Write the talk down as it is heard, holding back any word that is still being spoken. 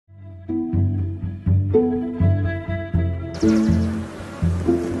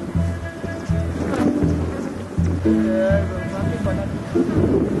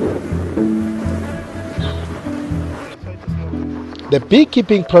The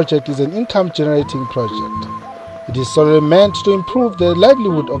beekeeping project is an income-generating project. It is solely meant to improve the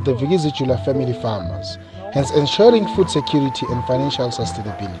livelihood of the Vikizijula family farmers, hence ensuring food security and financial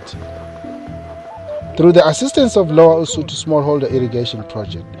sustainability. Through the assistance of Lower Usutu Smallholder Irrigation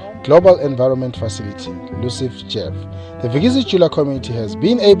Project, Global Environment Facility, LUCIF-GEF, the Vikizijula community has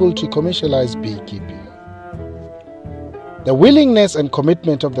been able to commercialize beekeeping. The willingness and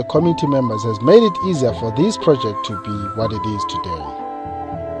commitment of the community members has made it easier for this project to be what it is today.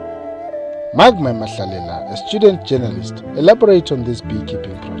 Magma Mahlalela, a student journalist, elaborates on this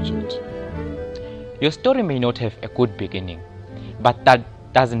beekeeping project. Your story may not have a good beginning, but that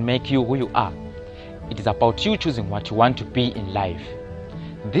doesn't make you who you are. It is about you choosing what you want to be in life.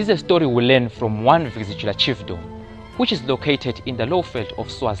 This is a story we learn from one Vikizijula chiefdom, which is located in the lowveld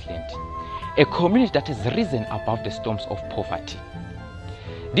of Swaziland, a community that has risen above the storms of poverty.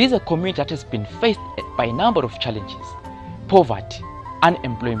 This is a community that has been faced by a number of challenges: poverty,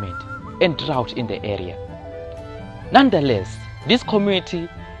 unemployment, and drought in the area. Nonetheless, this community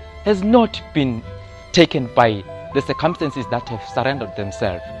has not been taken by the circumstances that have surrendered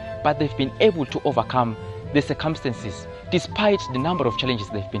themselves, but they've been able to overcome the circumstances despite the number of challenges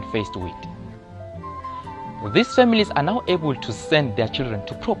they've been faced with. These families are now able to send their children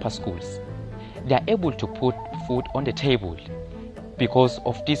to proper schools. They are able to put food on the table because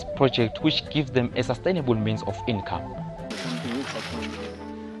of this project, which gives them a sustainable means of income.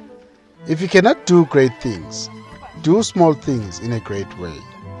 If you cannot do great things, do small things in a great way.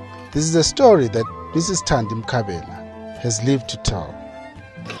 This is a story that Mrs. Thandi Mkhabela has lived to tell.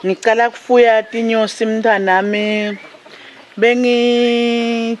 Ngicala kufuya tinyosi mntanami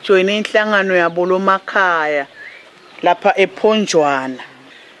bengijoyine inhlangano yabo makhaya lapha ePhonjwana.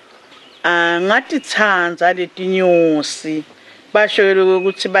 Ngathi tsanza letinyosi basho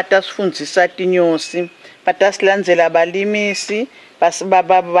ukuthi batasifundisa tinyosi, batasilandzela abalimisi,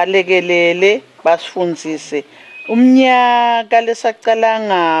 basibabalekelele basifundise. Umnyaka lesaqala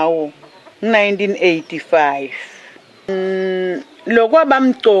ngawo 1985. Lokho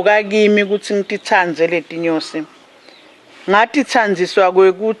abamgcoka kimi ukuthi ngititsanze letinyosi. Ngathi tsanziswa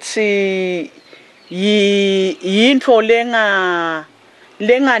kwekuthi yintfo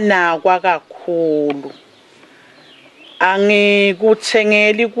lenganakwa kakhulu.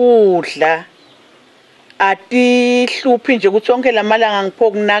 Angikuthengeli kudla, atihluphi nje ukuthi onke lamalanga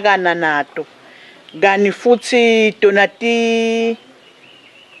ngipho kunakana nato. Gani futhi tona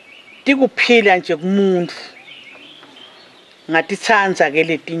tikuphila nje kumuntu. Ngatitsanza ke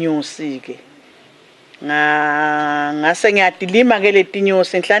letinyosi ke. Ngase ngiyadilima ke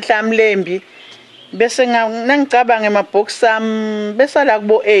letinyosi nhlanhla mlembi bese ngicabanga emabhox ami besala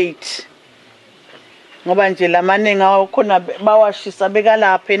kubo 8 ngoba nje lamaningi akhona bawashisa beka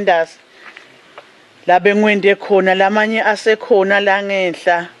lapha endasi la bengwende khona lamanye asekhona la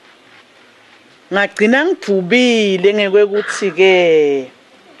ngenhla ngagcina ngijubile ngekuthi ke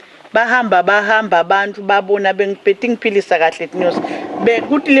bahamba abantu babona bengiphethe ngiphilisa kahle tinyosi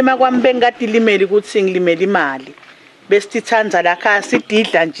bekuthi lima kwami bengadilimeli ukuthi ngilimela imali besitithanza la khaya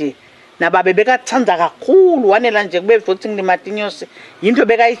sididla nje nababe bekathanda kakhulu wanela nje kube futhi ngilima tinyosi into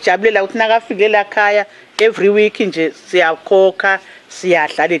bekayijabulela ukuthi nakafike la khaya every week nje siyakhokha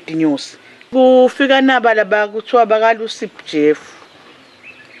siyadla letinyosi. Kufika naba laba kuthiwa bakaLuCIF-GEF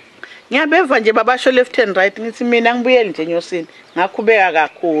ngiyabeva nje babasho left and right ngithi mina ngibuyele nje enyosini ngakhubeka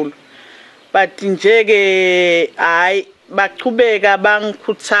kakhulu but nje ke hayi baqhubeka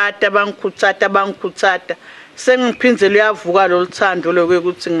bangikhutsata sengiphinzele uyavuka lo luthando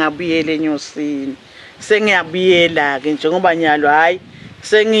lokuthi ngabuyele enyosini sengiyabuyela ke njengoba nyalo hayi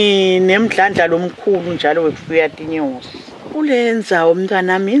senginemdlandla lomkhulu njalo wekufuya tinyosi. Kulenza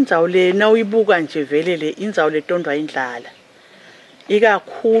umntanami indzawo le nawuyibuka nje vele le indzawo letondwa indlala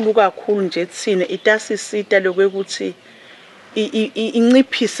ikakhulu nje thina itasisita lokuthi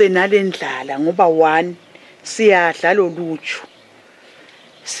inciphise nalendlala ngoba 1 siyadla loluju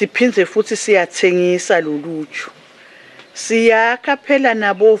siphinze futhi siyathengisa loluju siyakha phela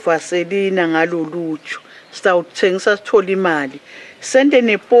nabo vaselina ngaloluju sawuthengisa sithola imali sende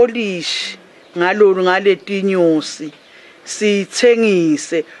nepolish ngaletinyosi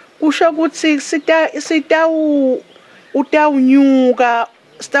sithengise kusho ukuthi sitawunyuka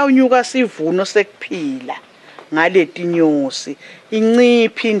sivuno sekuphila ngaletinyosi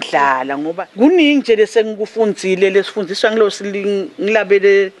inciphi indlala ngoba kuningi nje lesengikufundzile lesifundiswa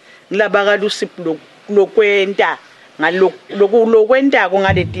ngilabaka LUCIF lokwenta ngalokwentako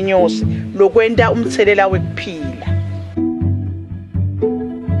ngaletinyosi lokwenta umthelela wekuphila.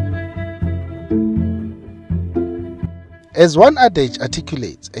 As one adage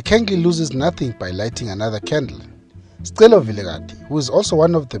articulates, a candle loses nothing by lighting another candle. Scelo Vilegati, who is also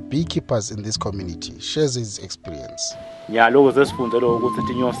one of the beekeepers in this community, shares his experience. Nyalo zesifunde ukuthi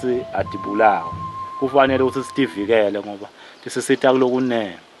tinyosi adibulawo. Kufanele ukuthi sitivikele ngoba tisisita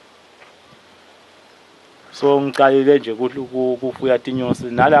kulokune. So ngicalile nje ukufuya tinyosi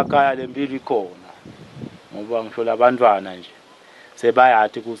nala khaya lempilo ikhona. Ngoba ngisho labantwana nje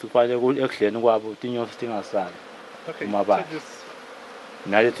sebayathi ukuthi kufanele ekudleni kwabo tinyosi tingasali. Umabala.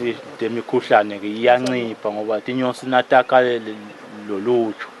 Nalethi temikhuhlane ke iyancipha ngoba tinyosi nataka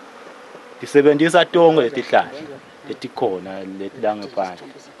loluju. Tisebenzisa tonke letihlahla letikhona letidangephandle.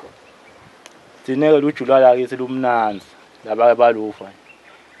 Sineke luju lwala kithi lumnanzi laba balufa.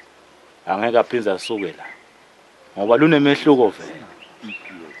 Angeke aphinza asuke la. Ngoba lunemehluko vele.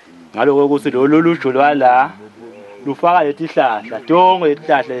 Ngaloko ukuthi lo luju lwala lufaka letihlahla tonke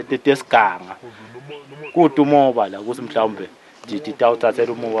letihlahla tesiganga. Kuthi umoba la ukuthi mhlawumbe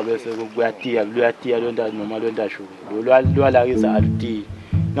titawuthathela umoba bese luyatiya londa noma londa shuka lwala kiza aliti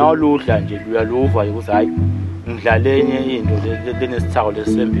nawuludla nje luyaluva ukuthi hayi ngidlalenye into lenesithako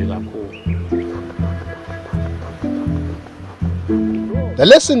lesembi kakhulu. The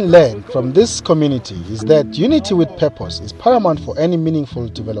lesson learned from this community is that unity with purpose is paramount for any meaningful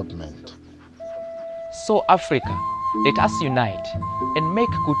development. So Africa, let us unite and make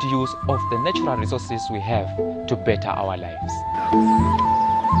good use of the natural resources we have to better our lives.